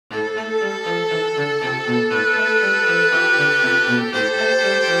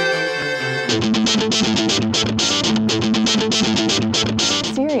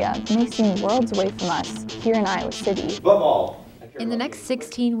may seem worlds away from us here in Iowa City. In the next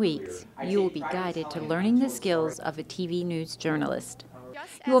 16 weeks, you will be guided to learning the skills of a TV news journalist.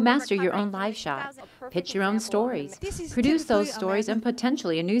 You will master your own live shot, pitch your own stories, produce those stories and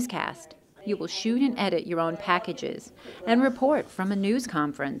potentially a newscast. You will shoot and edit your own packages and report from a news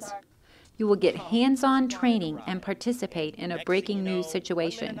conference. You will get hands-on training and participate in a breaking news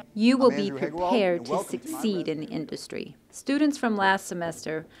situation. You will be prepared to succeed in the industry. Students from last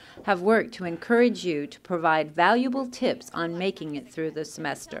semester have worked to encourage you to provide valuable tips on making it through the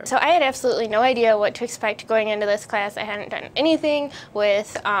semester. So I had absolutely no idea what to expect going into this class. I hadn't done anything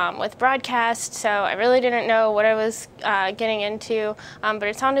with broadcast, so I really didn't know what I was getting into, but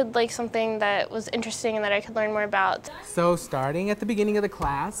it sounded like something that was interesting and that I could learn more about. So starting at the beginning of the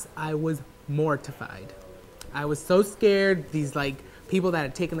class, I was mortified. I was so scared. These people that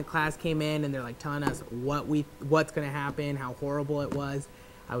had taken the class came in and they're telling us what's gonna happen, how horrible it was.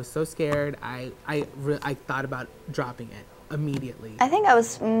 I was so scared. I thought about dropping it immediately. I think I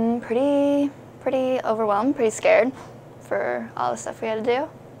was pretty overwhelmed, pretty scared for all the stuff we had to do.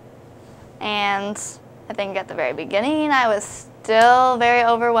 And I think at the very beginning I was still very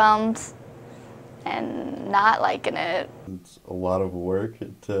overwhelmed and not liking it. It's a lot of work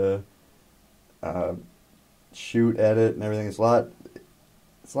to shoot, edit, and everything. It's a lot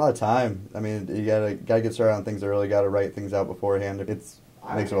of time. I mean, you gotta get started on things early. Gotta write things out beforehand. It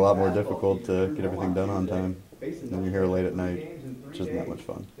makes it a lot more difficult to get everything done on time. And then you're here late at night, which isn't that much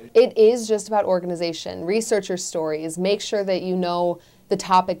fun. It is just about organization. Research your stories. Make sure that you know the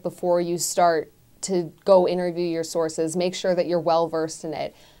topic before you start to go interview your sources. Make sure that you're well versed in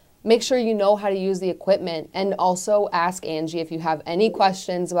it. Make sure you know how to use the equipment, and also ask Angie if you have any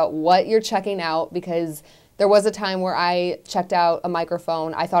questions about what you're checking out, because there was a time where I checked out a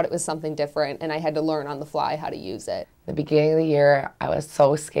microphone. I thought it was something different, and I had to learn on the fly how to use it. The beginning of the year, I was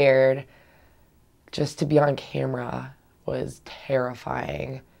so scared. Just to be on camera was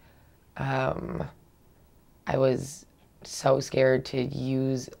terrifying. I was so scared to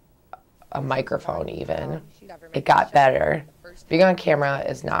use a microphone even. It got better. Being on camera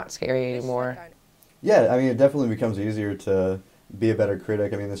is not scary anymore. Yeah, I mean, it definitely becomes easier to be a better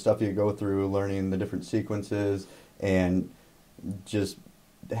critic. I mean, the stuff you go through, learning the different sequences and just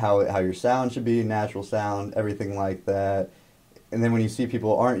how your sound should be, natural sound, everything like that. And then when you see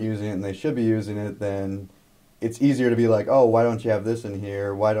people aren't using it and they should be using it, then it's easier to be like, oh, why don't you have this in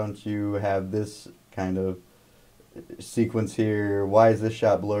here? Why don't you have this kind of sequence here? Why is this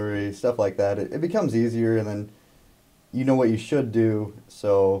shot blurry? Stuff like that. It becomes easier, and then you know what you should do,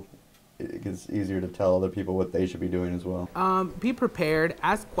 so it gets easier to tell other people what they should be doing as well. Be prepared,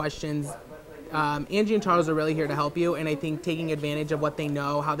 ask questions. Angie and Charles are really here to help you, and I think taking advantage of what they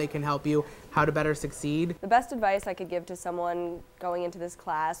know, how they can help you, how to better succeed. The best advice I could give to someone going into this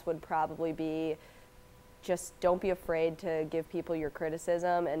class would probably be just don't be afraid to give people your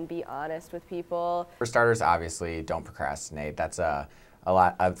criticism and be honest with people. For starters, obviously, don't procrastinate. That's a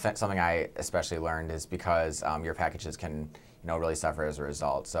lot of something I especially learned is because your packages can really suffer as a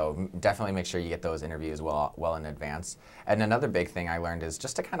result. So definitely make sure you get those interviews well in advance. And another big thing I learned is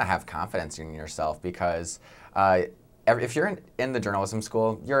just to kind of have confidence in yourself, because if you're in the journalism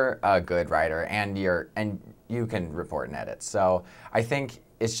school, you're a good writer and you can report and edit. So I think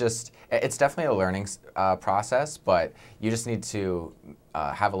it's definitely a learning process, but you just need to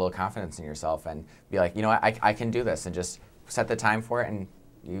have a little confidence in yourself and be like, you know what, I can do this, and just set the time for it, and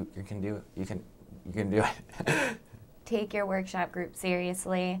you can do it. Take your workshop group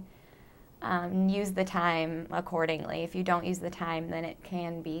seriously. Use the time accordingly. If you don't use the time, then it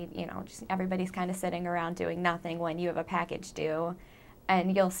can be, just everybody's kind of sitting around doing nothing when you have a package due.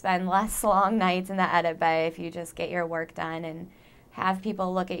 And you'll spend less long nights in the edit bay if you just get your work done and have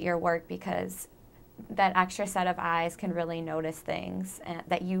people look at your work, because that extra set of eyes can really notice things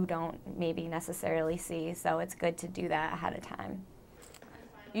that you don't maybe necessarily see. So it's good to do that ahead of time.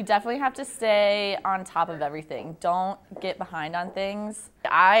 You definitely have to stay on top of everything. Don't get behind on things.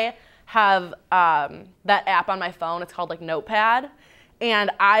 I have that app on my phone. It's called Notepad.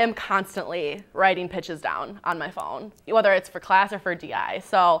 And I am constantly writing pitches down on my phone, whether it's for class or for DI.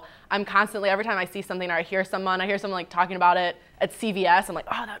 So I'm constantly, every time I see something or I hear someone talking about it at CVS, I'm like,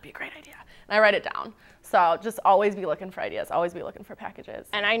 oh, that would be a great idea. And I write it down. So just always be looking for ideas, always be looking for packages.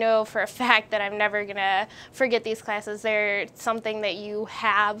 And I know for a fact that I'm never gonna forget these classes. They're something that you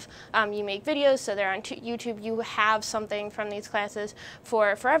have, you make videos, so they're on YouTube. You have something from these classes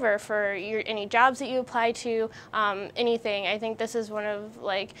for forever, for any jobs that you apply to, anything. I think this is one of,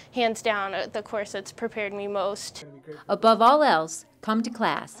 like, hands down, the course that's prepared me most. Above all else, come to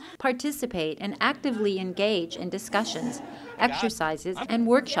class, participate, and actively engage in discussions, exercises, and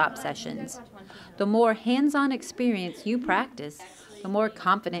workshop sessions. The more hands-on experience you practice, the more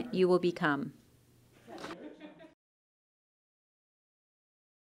confident you will become.